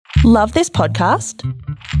Love this podcast?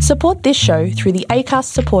 Support this show through the Acast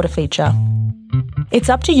supporter feature. It's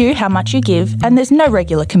up to you how much you give, and there's no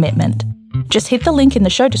regular commitment. Just hit the link in the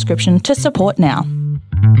show description to support now.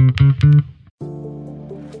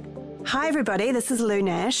 Hi everybody, this is Louise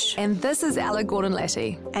Nash. And this is Ella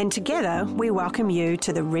Gordon-Latty. And together we welcome you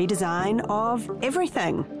to the redesign of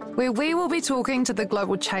everything. Where we will be talking to the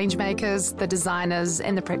global change makers, the designers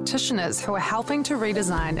and the practitioners who are helping to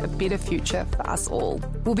redesign a better future for us all.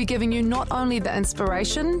 We'll be giving you not only the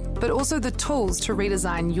inspiration, but also the tools to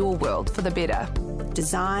redesign your world for the better.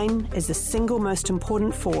 Design is the single most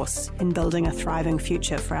important force in building a thriving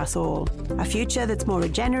future for us all. A future that's more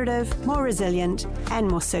regenerative, more resilient, and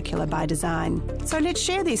more circular by design. So let's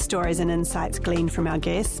share these stories and insights gleaned from our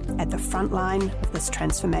guests at the front line of this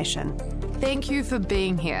transformation. Thank you for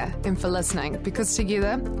being here and for listening, because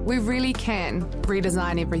together we really can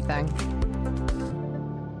redesign everything.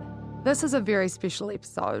 This is a very special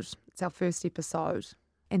episode. It's our first episode.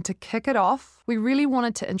 And to kick it off, we really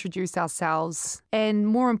wanted to introduce ourselves and,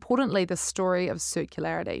 more importantly, the story of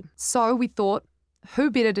circularity. So we thought, who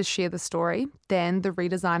better to share the story than the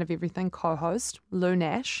Redesign of Everything co-host, Lou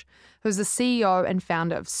Nash, who's the CEO and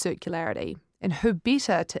founder of Circularity. And who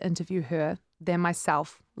better to interview her than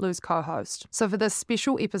myself, Lou's co-host. So for this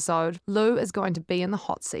special episode, Lou is going to be in the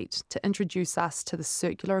hot seat to introduce us to the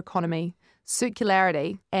circular economy,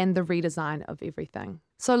 circularity, and the redesign of everything.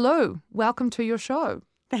 So Lou, welcome to your show.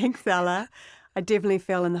 Thanks, Ella. I definitely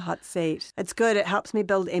feel in the hot seat. It's good. It helps me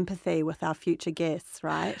build empathy with our future guests,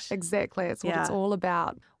 right? Exactly. It's what it's all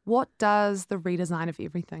about. What does the redesign of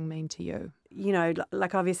everything mean to you? You know,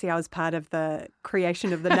 like obviously I was part of the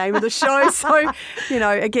creation of the name of the show. So, you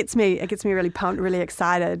know, it gets me really pumped, really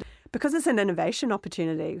excited. Because it's an innovation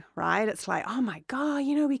opportunity, right? It's like, oh my God,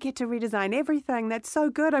 you know, we get to redesign everything. That's so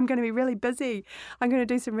good. I'm going to be really busy. I'm going to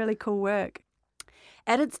do some really cool work.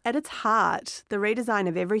 At its heart, the redesign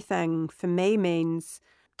of everything for me means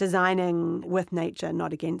designing with nature,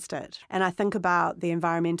 not against it. And I think about the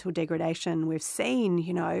environmental degradation we've seen,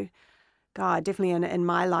 you know, God, definitely in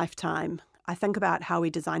my lifetime. I think about how we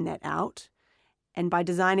design that out. And by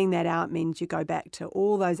designing that out means you go back to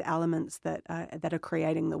all those elements that are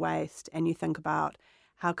creating the waste, and you think about,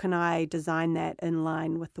 how can I design that in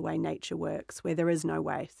line with the way nature works, where there is no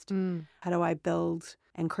waste? How do I build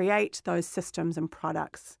and create those systems and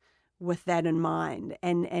products with that in mind?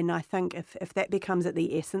 And I think if that becomes at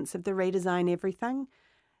the essence of the redesign everything,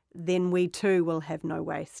 then we too will have no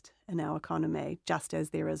waste in our economy, just as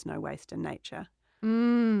there is no waste in nature.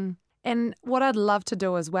 And what I'd love to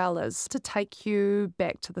do as well is to take you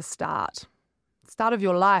back to the start of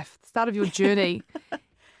your life, the start of your journey,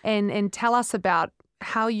 and tell us about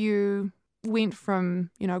how you went from,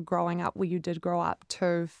 you know, growing up where you did grow up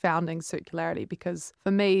to founding Circularity, because for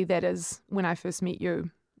me, that is, when I first met you,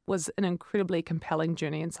 was an incredibly compelling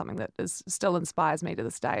journey and something that still inspires me to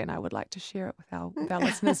this day, and I would like to share it with our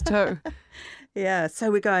listeners too. Yeah, so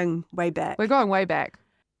we're going way back. We're going way back.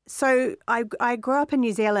 So I grew up in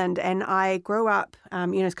New Zealand, and I grew up,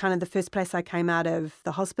 it's kind of the first place I came out of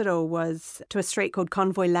the hospital was to a street called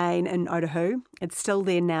Convoy Lane in Otahu. It's still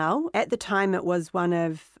there now. At the time, it was one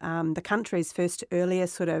of the country's first earlier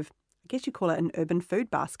sort of, I guess you call it an urban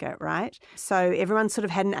food basket, right? So everyone sort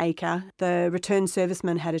of had an acre. The returned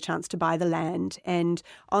servicemen had a chance to buy the land. And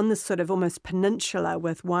on this sort of almost peninsula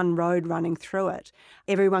with one road running through it,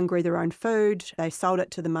 everyone grew their own food. They sold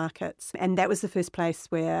it to the markets. And that was the first place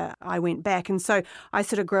where I went back. And so I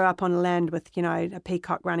sort of grew up on land with, you know, a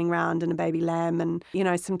peacock running around and a baby lamb and, you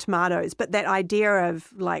know, some tomatoes. But that idea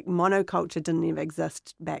of like monoculture didn't even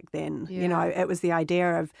exist back then. Yeah. You know, it was the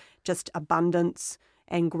idea of just abundance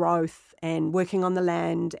and growth and working on the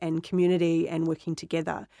land and community and working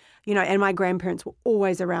together. You know, and my grandparents were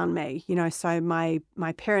always around me, you know, so my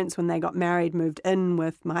parents, when they got married, moved in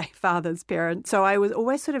with my father's parents. So I was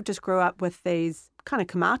always sort of just grew up with these kind of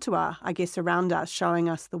kamatua, I guess, around us, showing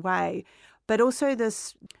us the way. But also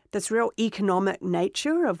this real economic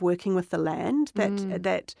nature of working with the land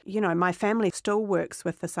that, you know, my family still works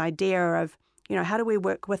with this idea of, you know, how do we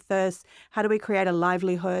work with this? How do we create a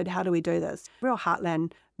livelihood? How do we do this? Real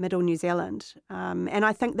heartland, middle New Zealand. And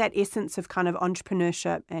I think that essence of kind of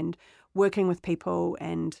entrepreneurship and working with people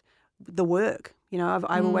and the work, you know,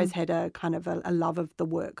 I've always had a kind of a love of the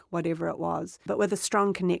work, whatever it was, but with a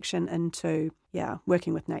strong connection into,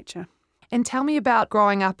 working with nature. And tell me about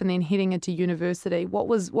growing up and then heading into university. What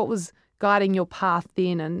was guiding your path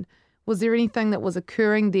then? And was there anything that was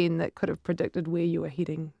occurring then that could have predicted where you were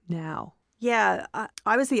heading now? Yeah,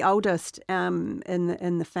 I was the oldest in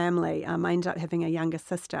the family. I ended up having a younger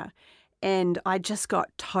sister, and I just got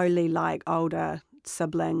totally like older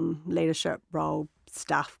sibling leadership role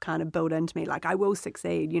stuff kind of built into me, like I will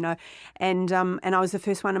succeed, And I was the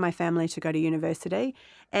first one in my family to go to university.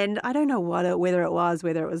 And I don't know whether it was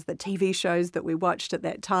the TV shows that we watched at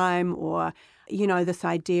that time or, this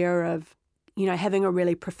idea of, having a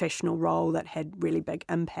really professional role that had really big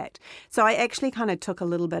impact. So I actually kind of took a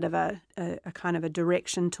little bit of a kind of a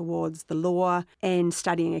direction towards the law and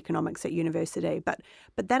studying economics at university. But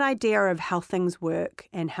that idea of how things work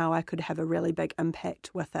and how I could have a really big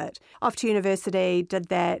impact with it. Off to university, did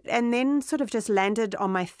that, and then sort of just landed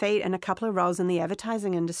on my feet in a couple of roles in the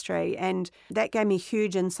advertising industry. And that gave me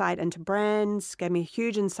huge insight into brands, gave me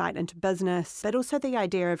huge insight into business, but also the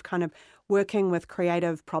idea of kind of working with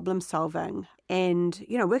creative problem solving and,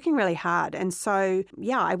 working really hard. And so,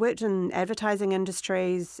 I worked in advertising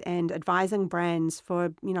industries and advising brands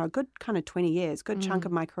for, a good kind of 20 years, good chunk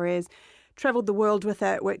of my careers. Traveled the world with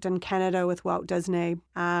it, worked in Canada with Walt Disney,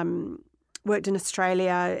 worked in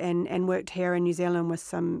Australia and worked here in New Zealand with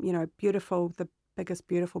some, the biggest,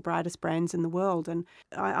 beautiful, brightest brands in the world. And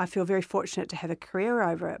I feel very fortunate to have a career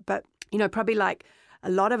over it. But, probably like a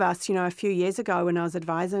lot of us, a few years ago when I was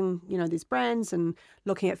advising, these brands and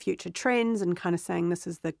looking at future trends and kind of saying this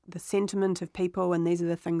is the sentiment of people and these are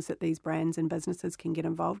the things that these brands and businesses can get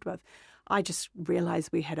involved with, I just realized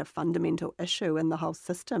we had a fundamental issue in the whole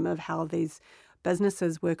system of how these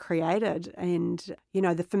businesses were created. And,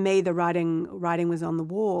 for me, the writing was on the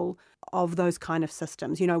wall of those kind of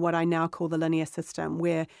systems, what I now call the linear system,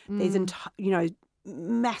 where these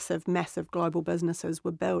massive global businesses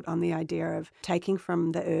were built on the idea of taking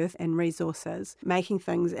from the earth and resources, making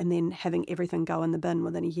things and then having everything go in the bin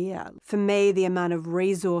within a year. For me, the amount of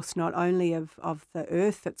resource, not only of the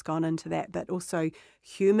earth that's gone into that, but also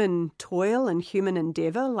human toil and human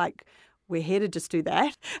endeavour, like we're here to just do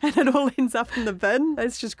that and it all ends up in the bin.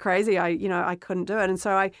 It's just crazy. I couldn't do it. And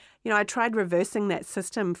so I tried reversing that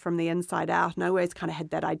system from the inside out. And I always kind of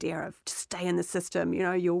had that idea of just stay in the system,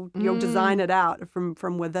 you'll design it out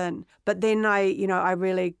from within. But then I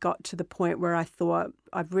really got to the point where I thought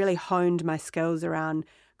I've really honed my skills around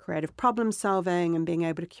creative problem solving and being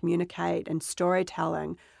able to communicate and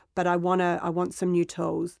storytelling. But I want some new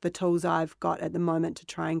tools. The tools I've got at the moment to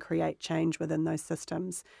try and create change within those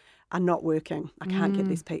systems are not working. I can't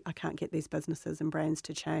get these businesses and brands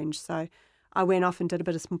to change. So I went off and did a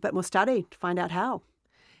bit more study to find out how.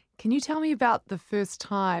 Can you tell me about the first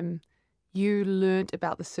time you learnt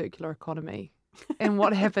about the circular economy and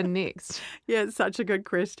what happened next? Yeah, it's such a good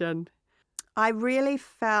question. I really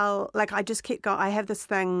felt like I just kept going. I have this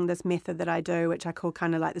method that I do, which I call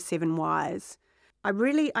kind of like the 7 whys. I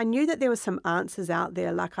knew that there were some answers out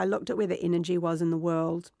there. Like I looked at where the energy was in the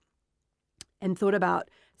world and thought about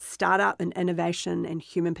startup and innovation and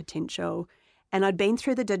human potential. And I'd been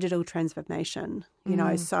through the digital transformation,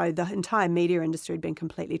 so the entire media industry had been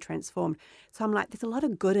completely transformed. So I'm like, there's a lot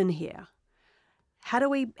of good in here. How do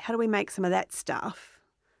we make some of that stuff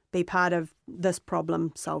be part of this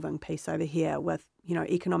problem solving piece over here with,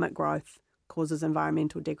 economic growth causes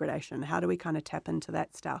environmental degradation? How do we kind of tap into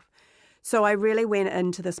that stuff? So I really went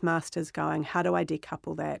into this master's going, how do I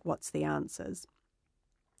decouple that? What's the answers?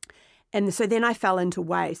 And so then I fell into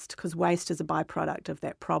waste because waste is a byproduct of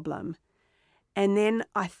that problem. And then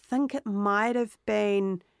I think it might have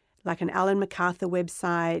been like an Ellen MacArthur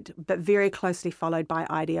website, but very closely followed by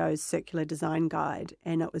IDEO's Circular Design Guide.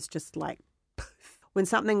 And it was just like, poof. When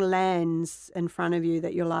something lands in front of you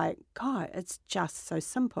that you're like, God, it's just so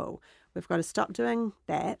simple. We've got to stop doing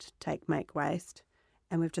that, make waste,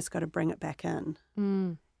 and we've just got to bring it back in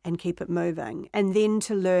and keep it moving. And then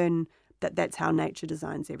to learn that's how nature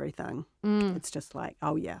designs everything. It's just like,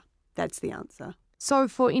 oh yeah, that's the answer. So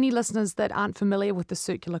for any listeners that aren't familiar with the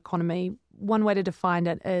circular economy, one way to define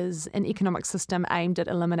it is an economic system aimed at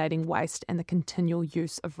eliminating waste and the continual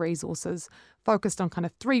use of resources, focused on kind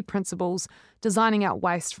of 3 principles: designing out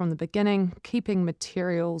waste from the beginning, keeping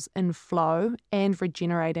materials in flow, and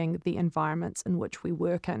regenerating the environments in which we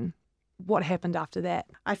work in. What happened after that?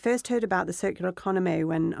 I first heard about the circular economy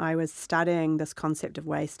when I was studying this concept of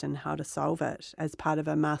waste and how to solve it as part of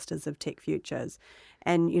a Masters of Tech Futures.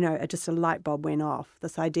 And, just a light bulb went off.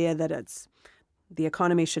 This idea that the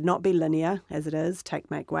economy should not be linear as it is,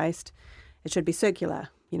 make, waste. It should be circular.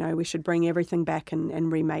 We should bring everything back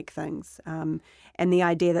and remake things. And the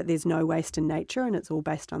idea that there's no waste in nature and it's all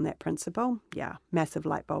based on that principle, massive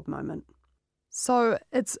light bulb moment. So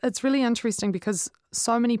it's really interesting because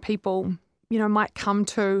so many people, might come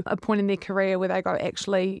to a point in their career where they go,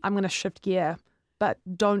 actually, I'm going to shift gear, but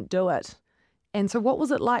don't do it. And so what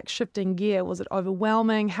was it like shifting gear? Was it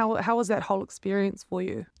overwhelming? How was that whole experience for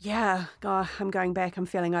you? Yeah, God, I'm going back. I'm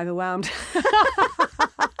feeling overwhelmed.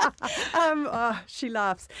 She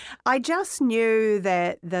laughs. I just knew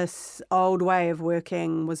that this old way of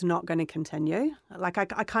working was not going to continue. Like I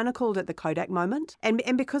kind of called it the Kodak moment. And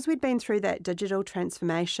because we'd been through that digital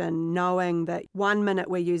transformation, knowing that 1 minute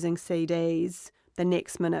we're using CDs, the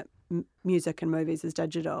next minute music and movies is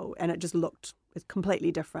digital, and it just looked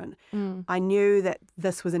completely different. I knew that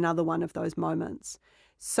this was another one of those moments.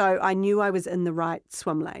 So I knew I was in the right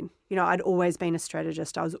swim lane. You know, I'd always been a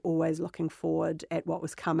strategist. I was always looking forward at what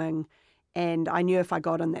was coming. And I knew if I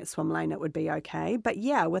got in that swim lane, it would be okay. But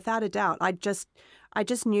yeah, without a doubt, I just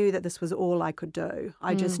knew that this was all I could do.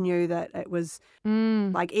 I just knew that it was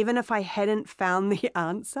like, even if I hadn't found the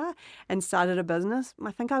answer and started a business,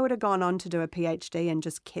 I think I would have gone on to do a PhD and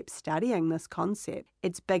just kept studying this concept.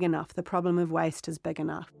 It's big enough. The problem of waste is big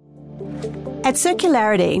enough. At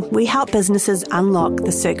Circularity, we help businesses unlock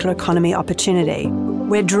the circular economy opportunity.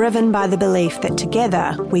 We're driven by the belief that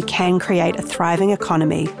together we can create a thriving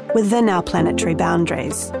economy within our planetary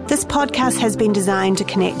boundaries. This podcast has been designed to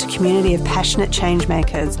connect a community of passionate change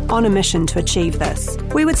makers on a mission to achieve this.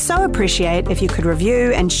 We would so appreciate if you could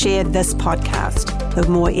review and share this podcast. The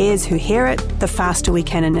more ears who hear it, the faster we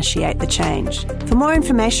can initiate the change. For more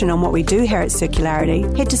information on what we do here at Circularity,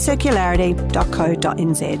 head to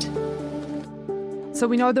circularity.co.nz. So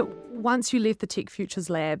we know that once you left the Tech Futures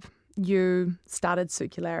Lab, you started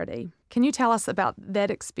Circularity. Can you tell us about that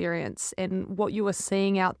experience and what you were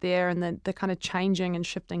seeing out there and the kind of changing and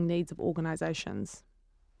shifting needs of organisations?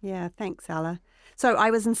 Yeah, thanks, Ella. So I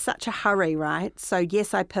was in such a hurry, right? So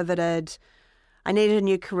yes, I pivoted. I needed a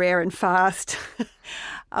new career and fast.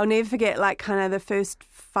 I'll never forget, like, kind of the first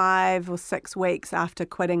 5 or 6 weeks after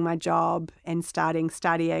quitting my job and starting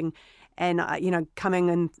studying, and, coming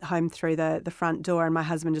in home through the front door, and my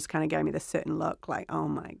husband just kind of gave me this certain look like, oh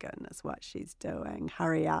my goodness, what she's doing,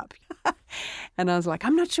 hurry up. And I was like,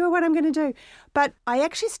 I'm not sure what I'm going to do. But I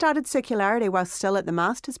actually started Circularity while still at the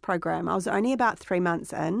master's program. I was only about 3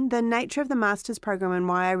 months in. The nature of the master's program and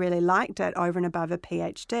why I really liked it over and above a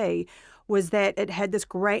PhD was that it had this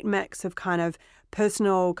great mix of kind of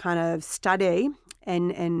personal kind of study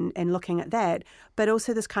and looking at that, but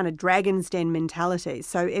also this kind of dragon's den mentality.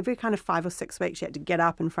 So every kind of 5 or 6 weeks you had to get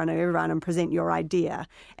up in front of everyone and present your idea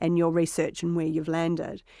and your research and where you've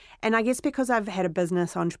landed. And I guess because I've had a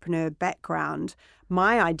business entrepreneur background,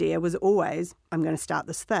 my idea was always, I'm going to start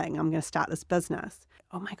this thing, I'm going to start this business.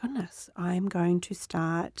 Oh my goodness, I'm going to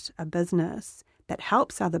start a business that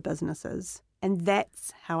helps other businesses, and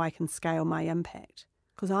that's how I can scale my impact,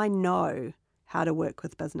 because I know how to work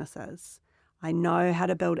with businesses. I know how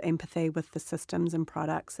to build empathy with the systems and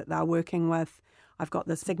products that they're working with. I've got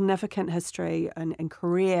this significant history and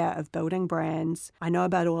career of building brands. I know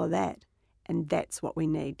about all of that. And that's what we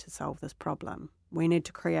need to solve this problem. We need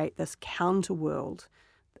to create this counter world,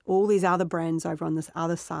 all these other brands over on this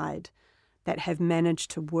other side that have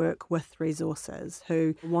managed to work with resources,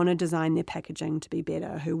 who want to design their packaging to be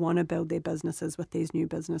better, who want to build their businesses with these new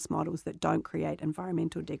business models that don't create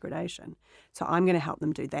environmental degradation. So I'm going to help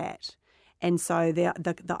them do that. And so the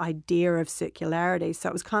idea of circularity, so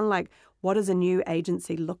it was kind of like, what does a new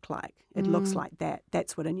agency look like? It looks like that.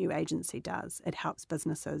 That's what a new agency does. It helps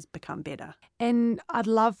businesses become better. And I'd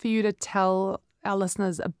love for you to tell our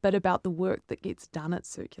listeners a bit about the work that gets done at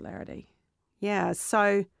Circularity. Yeah,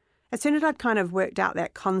 so as soon as I'd kind of worked out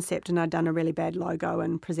that concept and I'd done a really bad logo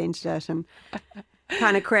and presented it and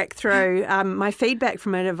kind of cracked through, my feedback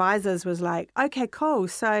from my advisors was like, okay, cool.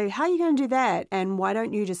 So how are you going to do that? And why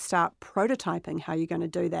don't you just start prototyping how you're going to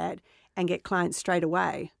do that and get clients straight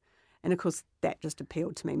away? And of course, that just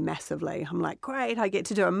appealed to me massively. I'm like, great, I get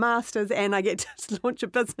to do a master's and I get to launch a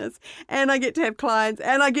business and I get to have clients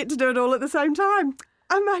and I get to do it all at the same time.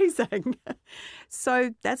 Amazing.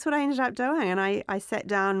 So that's what I ended up doing. And I sat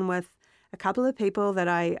down with a couple of people that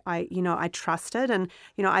I trusted. And,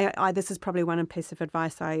 I this is probably one piece of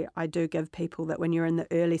advice I do give people, that when you're in the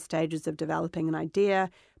early stages of developing an idea,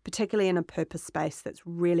 particularly in a purpose space that's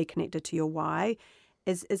really connected to your why,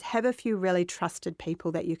 is have a few really trusted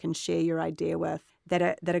people that you can share your idea with that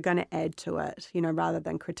are going to add to it, rather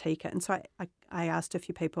than critique it. And so I asked a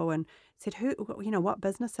few people and said, what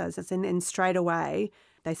businesses? And straight away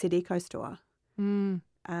they said EcoStore.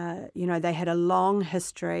 They had a long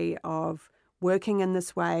history of working in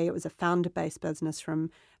this way. It was a founder-based business from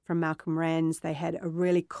Malcolm Rand's. They had a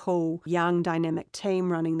really cool, young, dynamic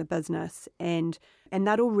team running the business, and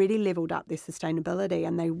they'd already leveled up their sustainability,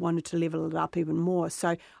 and they wanted to level it up even more.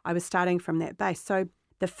 So I was starting from that base. So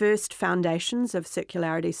the first foundations of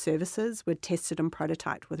circularity services were tested and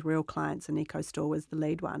prototyped with real clients, and EcoStore was the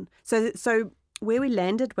lead one. So where we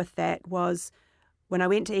landed with that was when I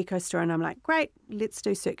went to EcoStore and I'm like, great, let's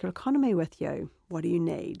do circular economy with you. What do you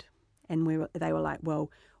need? And they were like,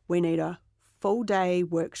 well, we need a full day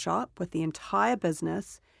workshop with the entire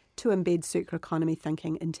business to embed circular economy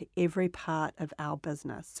thinking into every part of our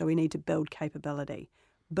business. So we need to build capability.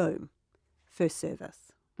 Boom. First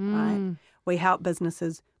service, right? We help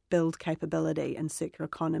businesses build capability in circular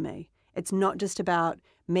economy. It's not just about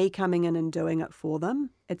me coming in and doing it for them.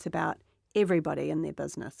 It's about everybody in their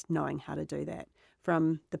business knowing how to do that,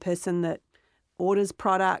 from the person that orders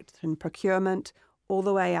product and procurement all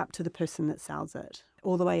the way up to the person that sells it,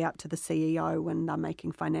 all the way up to the CEO when they're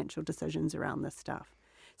making financial decisions around this stuff.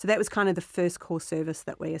 So that was kind of the first core service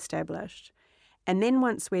that we established. And then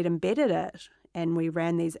once we'd embedded it and we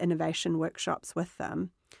ran these innovation workshops with them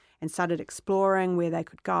and started exploring where they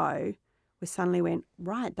could go, we suddenly went,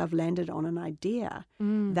 right, they've landed on an idea.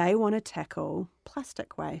 They want to tackle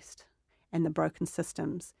plastic waste and the broken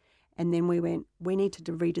systems. And then we went, we need to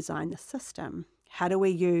redesign the system. How do we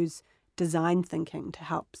use design thinking to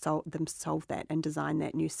help them solve that and design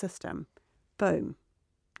that new system? Boom,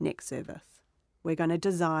 next service. We're going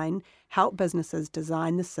to help businesses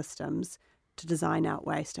design the systems to design out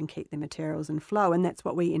waste and keep their materials in flow. And that's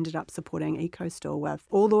what we ended up supporting EcoStore with,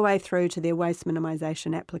 all the way through to their waste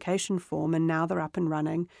minimisation application form. And now they're up and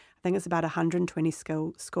running. I think it's about 120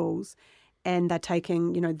 schools. And they're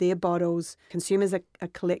taking, their bottles, consumers are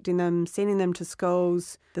collecting them, sending them to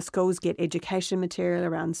schools. The schools get education material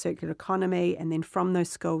around circular economy. And then from those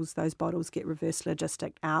schools, those bottles get reverse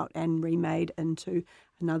logistic out and remade into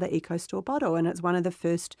another EcoStore bottle. And it's one of the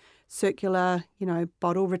first circular,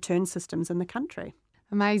 bottle return systems in the country.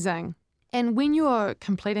 Amazing. And when you're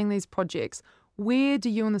completing these projects, where do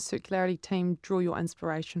you and the Circularity team draw your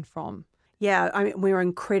inspiration from? Yeah, I mean, we're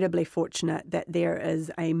incredibly fortunate that there is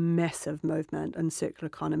a massive movement in circular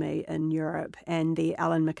economy in Europe, and the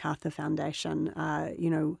Ellen MacArthur Foundation,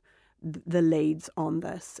 the leads on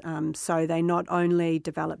this. So they not only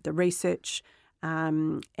develop the research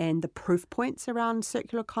and the proof points around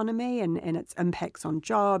circular economy and its impacts on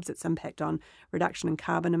jobs, its impact on reduction in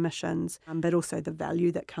carbon emissions, but also the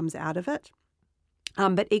value that comes out of it.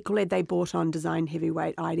 But equally, they brought on design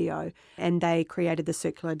heavyweight IDEO, and they created the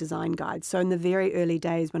Circular Design Guide. So in the very early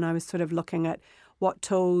days, when I was sort of looking at what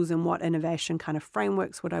tools and what innovation kind of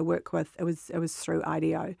frameworks would I work with, it was through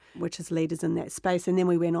IDEO, which is leaders in that space. And then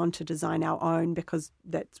we went on to design our own because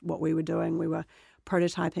that's what we were doing. We were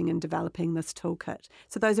prototyping and developing this toolkit.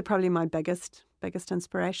 So those are probably my biggest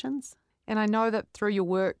inspirations. And I know that through your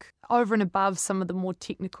work, over and above some of the more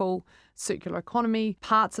technical circular economy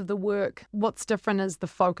parts of the work, what's different is the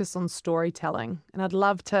focus on storytelling. And I'd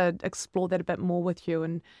love to explore that a bit more with you.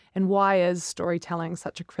 And why is storytelling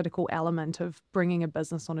such a critical element of bringing a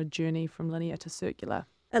business on a journey from linear to circular?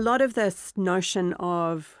 A lot of this notion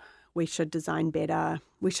of we should design better,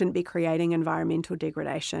 we shouldn't be creating environmental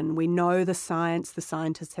degradation. We know the science, the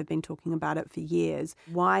scientists have been talking about it for years.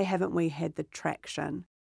 Why haven't we had the traction?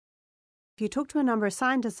 If you talk to a number of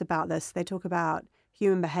scientists about this, they talk about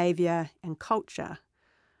human behaviour and culture.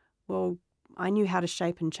 Well, I knew how to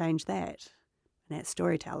shape and change that, and that's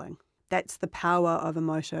storytelling. That's the power of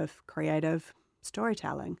emotive, creative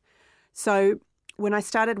storytelling. So when I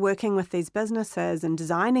started working with these businesses and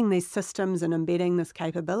designing these systems and embedding this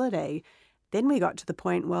capability, then we got to the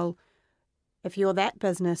point, well, if you're that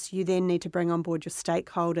business, you then need to bring on board your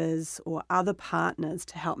stakeholders or other partners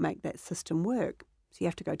to help make that system work. So you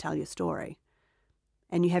have to go tell your story.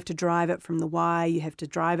 And you have to drive it from the why, you have to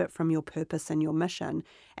drive it from your purpose and your mission,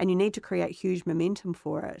 and you need to create huge momentum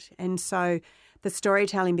for it. And so the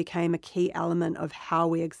storytelling became a key element of how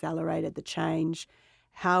we accelerated the change,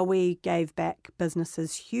 how we gave back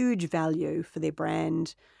businesses huge value for their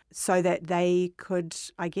brand so that they could,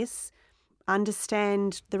 I guess,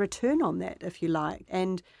 understand the return on that, if you like.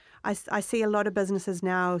 And I see a lot of businesses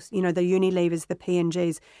now, the Unilevers, the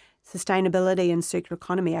P&Gs, sustainability and circular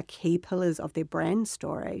economy are key pillars of their brand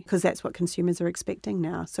story because that's what consumers are expecting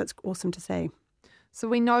now. So it's awesome to see. So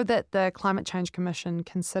we know that the Climate Change Commission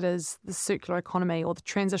considers the circular economy or the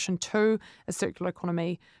transition to a circular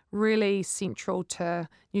economy really central to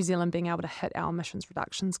New Zealand being able to hit our emissions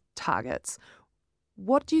reductions targets.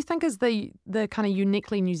 What do you think is the kind of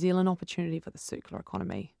uniquely New Zealand opportunity for the circular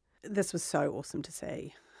economy? This was so awesome to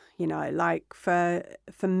see.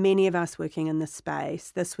 For many of us working in this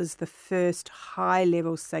space, this was the first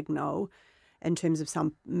high-level signal in terms of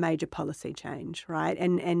some major policy change, right?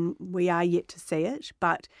 And we are yet to see it,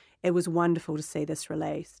 but it was wonderful to see this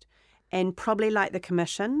released. And probably like the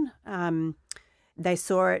Commission, they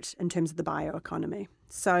saw it in terms of the bioeconomy.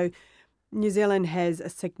 So New Zealand has a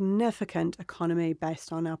significant economy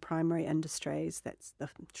based on our primary industries. That's the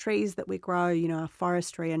trees that we grow, our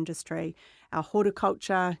forestry industry, our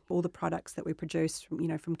horticulture, all the products that we produce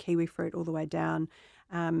from kiwi fruit all the way down,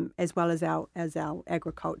 as well as our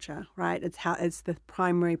agriculture, right? It's the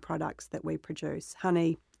primary products that we produce,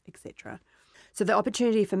 honey, etc. So the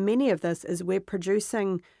opportunity for many of this is we're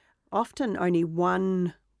producing often only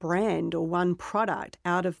one brand or one product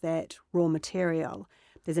out of that raw material.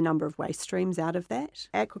 There's a number of waste streams out of that.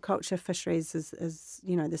 Aquaculture, fisheries is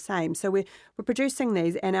the same. So we're producing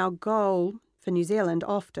these, and our goal for New Zealand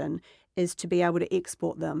often is to be able to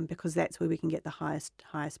export them because that's where we can get the highest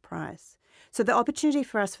price. So the opportunity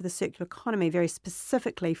for us for the circular economy, very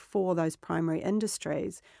specifically for those primary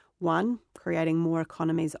industries, one, creating more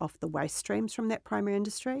economies off the waste streams from that primary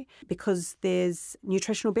industry because there's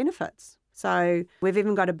nutritional benefits. So we've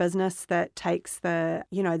even got a business that takes the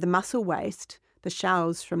mussel waste, the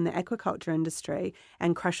shells from the aquaculture industry,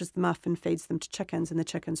 and crushes them up and feeds them to chickens, and the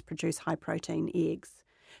chickens produce high-protein eggs.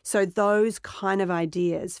 So those kind of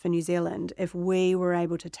ideas for New Zealand, if we were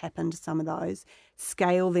able to tap into some of those,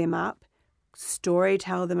 scale them up,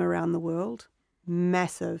 storytell them around the world,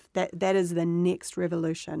 massive. That is the next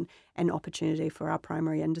revolution and opportunity for our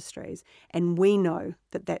primary industries. And we know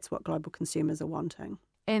that that's what global consumers are wanting.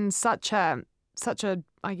 And such a,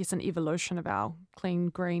 I guess, an evolution of our clean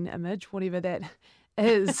green image, whatever that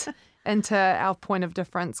is, into our point of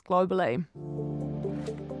difference globally.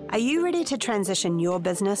 Are you ready to transition your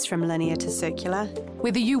business from linear to circular?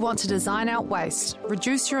 Whether you want to design out waste,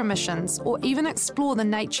 reduce your emissions, or even explore the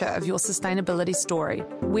nature of your sustainability story,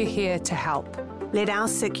 we're here to help. Let our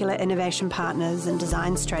circular innovation partners and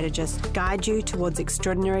design strategists guide you towards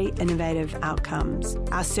extraordinary, innovative outcomes.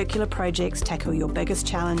 Our circular projects tackle your biggest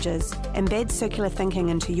challenges, embed circular thinking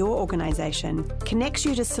into your organisation, connects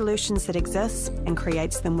you to solutions that exist, and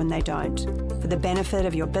creates them when they don't, for the benefit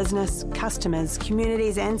of your business, customers,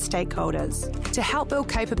 communities and stakeholders. To help build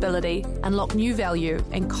capability, unlock new value,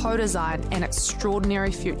 and co-design an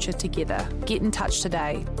extraordinary future together. Get in touch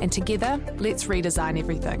today, and together, let's redesign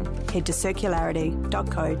everything. Head to circularity.co.nz.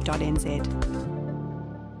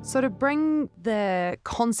 So to bring the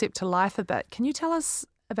concept to life a bit, can you tell us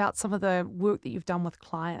about some of the work that you've done with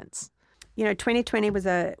clients? 2020 was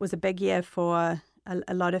a big year for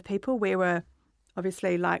a lot of people. We were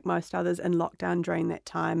obviously, like most others, in lockdown during that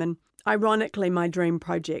time. And ironically, my dream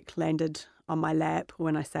project landed on my lap.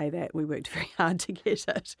 When I say that, we worked very hard to get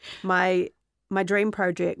it. My dream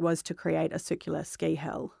project was to create a circular ski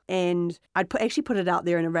hill. And I'd actually put it out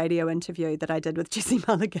there in a radio interview that I did with Jesse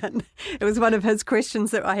Mulligan. It was one of his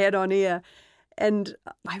questions that I had on air. And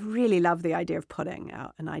I really love the idea of putting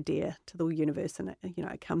out an idea to the universe, and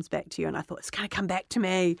it comes back to you. And I thought, it's going to come back to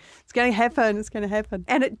me. It's going to happen.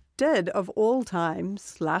 And it did, of all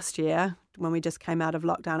times, last year when we just came out of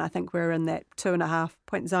lockdown. I think we were in that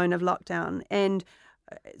 2.5-point zone of lockdown. And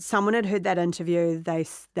someone had heard that interview. They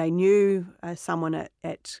knew someone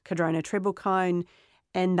at Cadrona Treble Cone,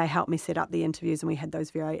 and they helped me set up the interviews, and we had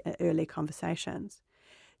those very early conversations.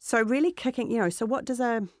 So really so what does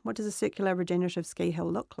a circular regenerative ski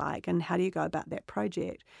hill look like, and how do you go about that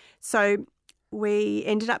project? So we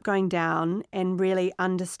ended up going down and really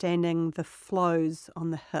understanding the flows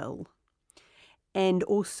on the hill, and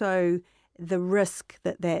also the risk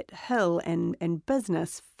that hill and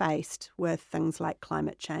business faced with things like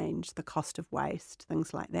climate change, the cost of waste,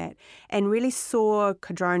 things like that, and really saw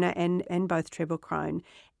Cadrona and both Treble Cone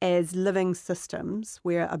as living systems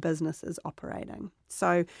where a business is operating.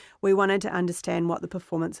 So we wanted to understand what the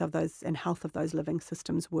performance of those and health of those living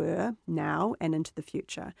systems were now and into the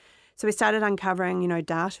future. So we started uncovering,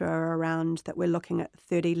 data around that we're looking at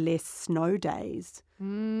 30 less snow days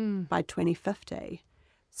by 2050.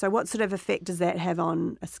 So what sort of effect does that have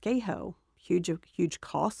on a ski hill? Huge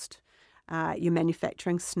cost. You're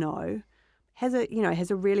manufacturing snow. Has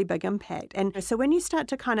a really big impact. And so when you start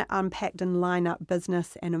to kind of unpack and line up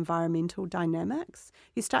business and environmental dynamics,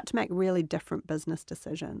 you start to make really different business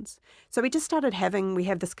decisions. So we just started we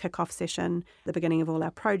have this kickoff session at the beginning of all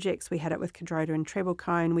our projects. We had it with Cadrona and Treble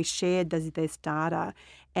Cone. We shared this data,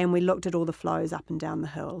 and we looked at all the flows up and down the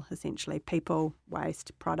hill, essentially. People,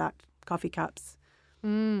 waste, product, coffee cups,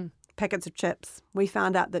 packets of chips. We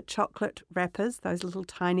found out that chocolate wrappers, those little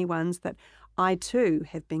tiny ones that I too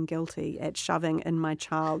have been guilty at shoving in my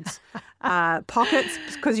child's pockets,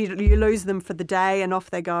 because you lose them for the day and off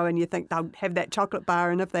they go, and you think they'll have that chocolate bar,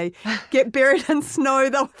 and if they get buried in snow,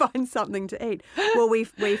 they'll find something to eat. Well, we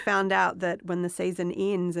found out that when the season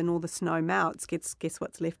ends and all the snow melts, guess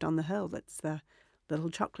what's left on the hill? It's the little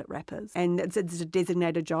chocolate wrappers. And it's a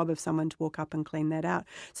designated job of someone to walk up and clean that out.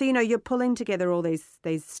 So, you're pulling together all these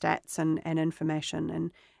stats and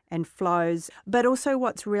information and flows. But also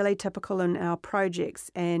what's really typical in our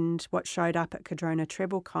projects and what showed up at Cardrona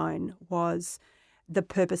Treble Cone was the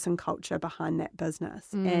purpose and culture behind that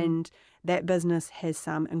business. And that business has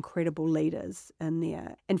some incredible leaders in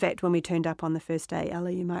there. In fact, when we turned up on the first day,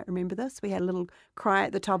 Ella, you might remember this, we had a little cry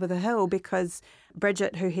at the top of the hill because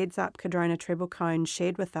Bridget, who heads up Cardrona Treble Cone,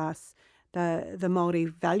 shared with us the Māori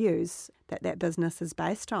values that business is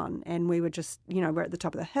based on. And we were just, we're at the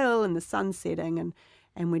top of the hill and the sun's setting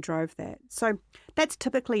and we drove that. So that's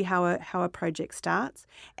typically how a project starts.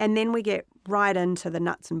 And then we get right into the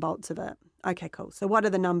nuts and bolts of it. Okay, cool. So what are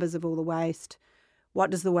the numbers of all the waste? What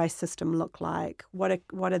does the waste system look like? What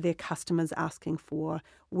are their customers asking for?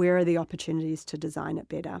 Where are the opportunities to design it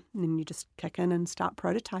better? And then you just kick in and start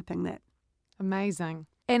prototyping that. Amazing.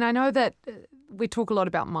 And I know that we talk a lot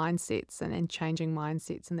about mindsets and changing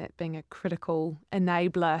mindsets and that being a critical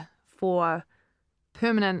enabler for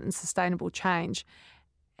permanent and sustainable change.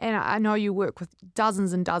 And I know you work with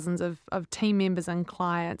dozens and dozens of team members and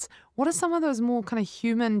clients. What are some of those more kind of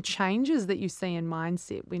human changes that you see in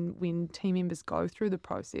mindset when team members go through the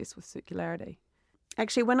process with circularity?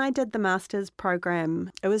 Actually, when I did the master's program,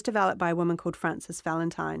 it was developed by a woman called Frances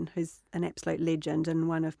Valentine, who's an absolute legend and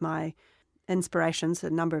one of my inspirations, a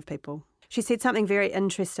number of people. She said something very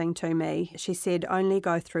interesting to me. She said, only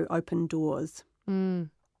go through open doors. When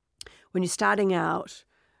you're starting out,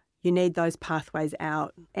 you need those pathways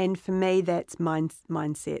out. And for me, that's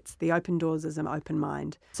mindsets. The open doors is an open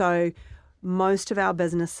mind. So most of our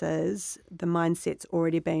businesses, the mindset's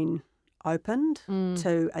already been opened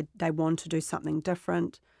to they want to do something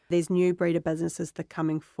different. There's new breed of businesses that are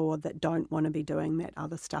coming forward that don't want to be doing that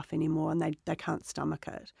other stuff anymore and they can't stomach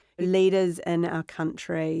it. Leaders in our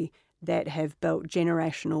country that have built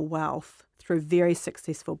generational wealth through very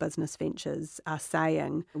successful business ventures are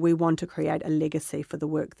saying we want to create a legacy for the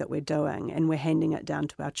work that we're doing and we're handing it down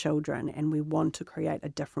to our children and we want to create a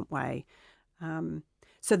different way.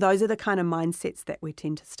 So those are the kind of mindsets that we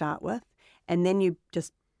tend to start with. And then you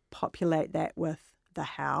just populate that with the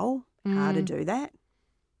how to do that,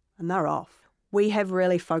 and they're off. We have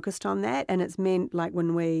really focused on that, and it's meant like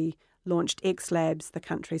when we launched X Labs, the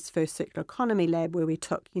country's first circular economy lab, where we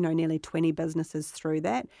took, nearly 20 businesses through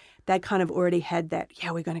that. They kind of already had that,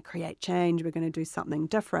 we're going to create change, we're going to do something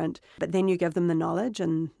different. But then you give them the knowledge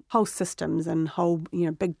and whole systems and whole,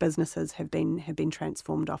 big businesses have been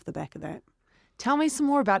transformed off the back of that. Tell me some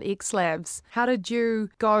more about X Labs. How did you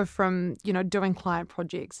go from, doing client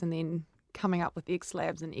projects and then coming up with X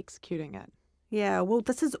Labs and executing it? Yeah, well,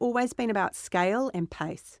 this has always been about scale and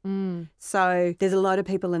pace. So there's a lot of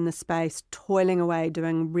people in this space toiling away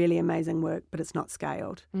doing really amazing work, but it's not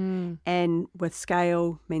scaled. And with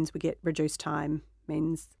scale means we get reduced time,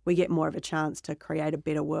 means we get more of a chance to create a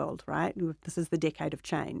better world, right? This is the decade of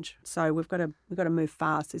change. So we've got to move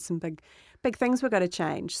fast. There's some big things we've got to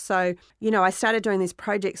change. So, I started doing these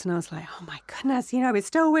projects and I was like, oh my goodness, we're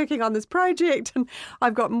still working on this project and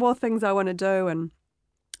I've got more things I want to do.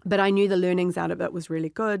 But I knew the learnings out of it was really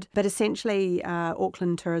good. But essentially,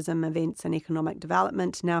 Auckland Tourism Events and Economic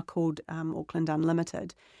Development, now called Auckland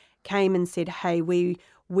Unlimited, came and said, hey,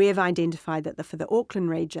 we've identified that for the Auckland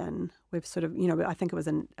region, we've sort of, I think it was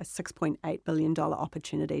a $6.8 billion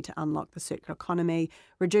opportunity to unlock the circular economy,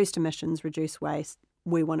 reduce emissions, reduce waste.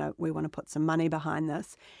 We want to put some money behind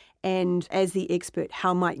this. And as the expert,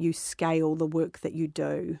 how might you scale the work that you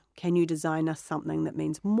do? Can you design us something that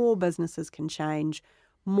means more businesses can change,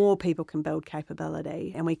 more people can build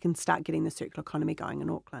capability, and we can start getting the circular economy going in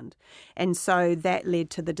Auckland? And so that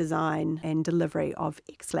led to the design and delivery of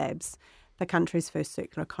X Labs, the country's first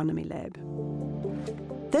circular economy lab.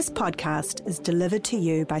 This podcast is delivered to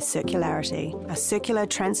you by Circularity, a circular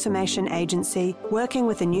transformation agency working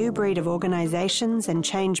with a new breed of organisations and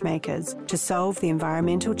change makers to solve the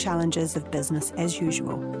environmental challenges of business as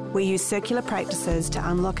usual. We use circular practices to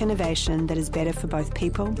unlock innovation that is better for both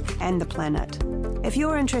people and the planet. If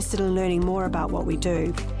you're interested in learning more about what we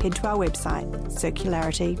do, head to our website,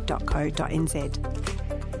 circularity.co.nz.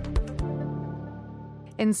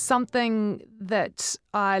 And something that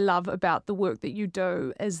I love about the work that you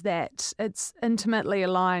do is that it's intimately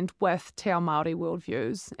aligned with Te Ao Māori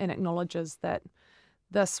worldviews and acknowledges that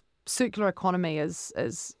this circular economy is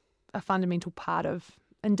a fundamental part of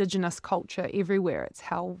Indigenous culture everywhere. It's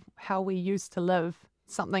how we used to live,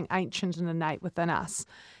 something ancient and innate within us.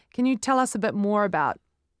 Can you tell us a bit more about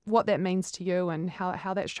what that means to you and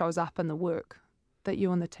how that shows up in the work that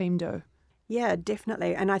you and the team do? Yeah,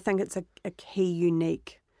 definitely. And I think it's a key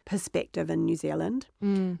unique perspective in New Zealand.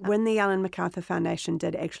 When the Ellen MacArthur Foundation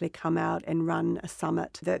did actually come out and run a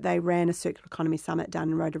summit, that they ran a circular economy summit down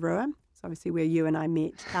in Rotorua. So obviously where you and I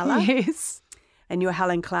met, Ella. Yes. And your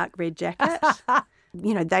Helen Clark red jacket.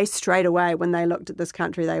 They straight away, when they looked at this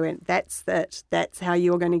country, they went, that's it. That's how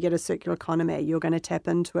you're going to get a circular economy. You're going to tap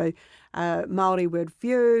into a Māori world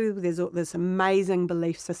view. There's this amazing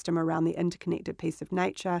belief system around the interconnected piece of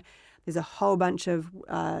nature. There's a whole bunch of,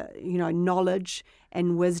 knowledge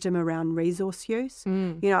and wisdom around resource use.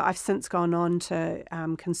 I've since gone on to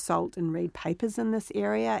consult and read papers in this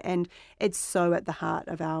area, and it's so at the heart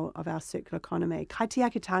of our circular economy.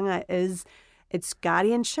 Kaitiakitanga is its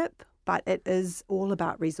guardianship, but it is all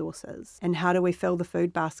about resources and how do we fill the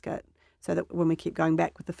food basket so that when we keep going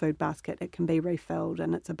back with the food basket, it can be refilled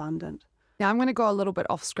and it's abundant. Now, I'm going to go a little bit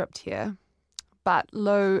off script here, but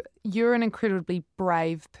Lou, you're an incredibly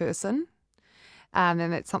brave person, and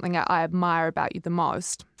that's something I admire about you the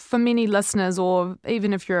most. For many listeners, or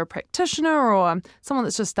even if you're a practitioner or someone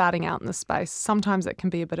that's just starting out in this space, sometimes it can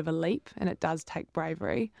be a bit of a leap, and it does take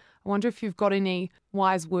bravery. I wonder if you've got any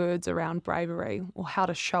wise words around bravery or how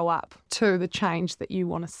to show up to the change that you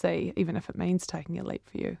want to see, even if it means taking a leap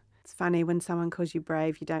for you. It's funny, when someone calls you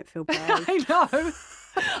brave, you don't feel brave. I know.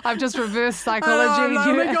 I've just reversed psychology.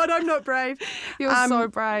 Oh my God, I'm not brave. You're so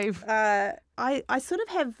brave. I sort of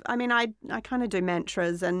have, I kind of do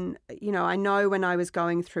mantras, and, I know when I was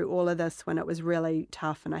going through all of this, when it was really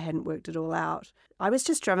tough and I hadn't worked it all out, I was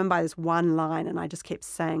just driven by this one line, and I just kept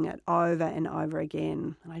saying it over and over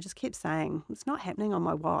again. And I just kept saying, it's not happening on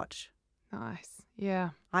my watch. Nice.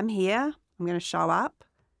 Yeah. I'm here. I'm going to show up.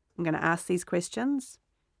 I'm going to ask these questions.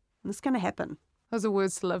 And it's going to happen. Those are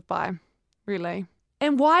words to live by, really.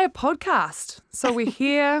 And why a podcast? So we're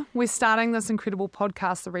here, we're starting this incredible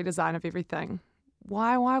podcast, The Redesign of Everything.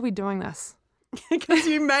 Why are we doing this? Because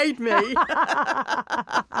you made me.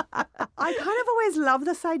 I kind of always love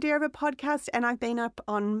this idea of a podcast, and I've been up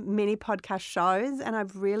on many podcast shows and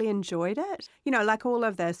I've really enjoyed it. Like all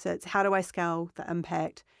of this, it's how do I scale the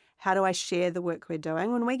impact? How do I share the work we're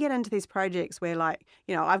doing? When we get into these projects, we're like,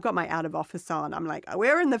 I've got my out of office on. I'm like,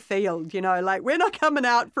 we're in the field, we're not coming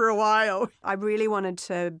out for a while. I really wanted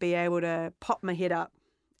to be able to pop my head up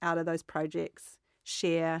out of those projects,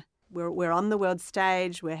 share. We're on the world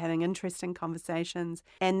stage, we're having interesting conversations,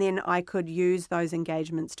 and then I could use those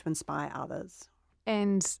engagements to inspire others.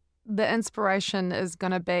 And the inspiration is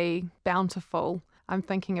going to be bountiful. I'm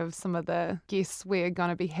thinking of some of the guests we're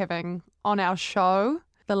going to be having on our show.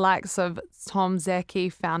 The likes of Tom Zaki,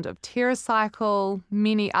 founder of TerraCycle,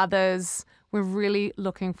 many others. We're really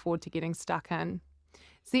looking forward to getting stuck in.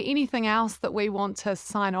 Is there anything else that we want to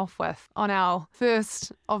sign off with on our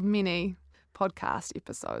first of many podcast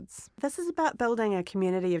episodes? This is about building a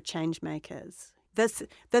community of change makers. This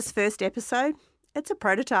first episode, it's a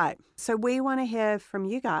prototype. So we want to hear from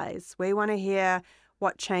you guys. We want to hear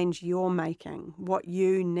what change you're making, what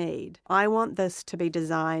you need. I want this to be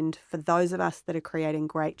designed for those of us that are creating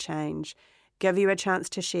great change, give you a chance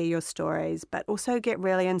to share your stories, but also get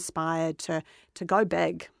really inspired to go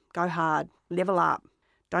big, go hard, level up.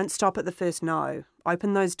 Don't stop at the first no.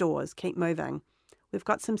 Open those doors, keep moving. We've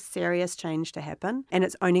got some serious change to happen, and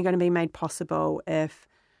it's only going to be made possible if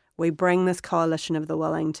we bring this coalition of the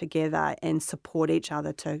willing together and support each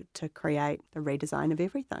other to create the redesign of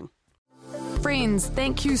everything. Friends,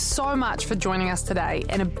 thank you so much for joining us today,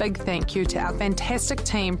 and a big thank you to our fantastic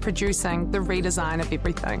team producing The Redesign of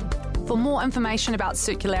Everything. For more information about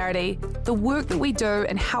circularity, the work that we do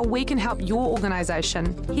and how we can help your organisation,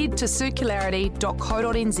 head to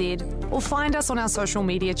circularity.co.nz or find us on our social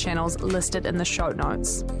media channels listed in the show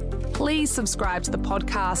notes. Please subscribe to the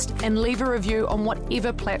podcast and leave a review on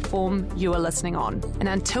whatever platform you are listening on. And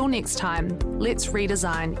until next time, let's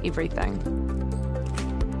redesign everything.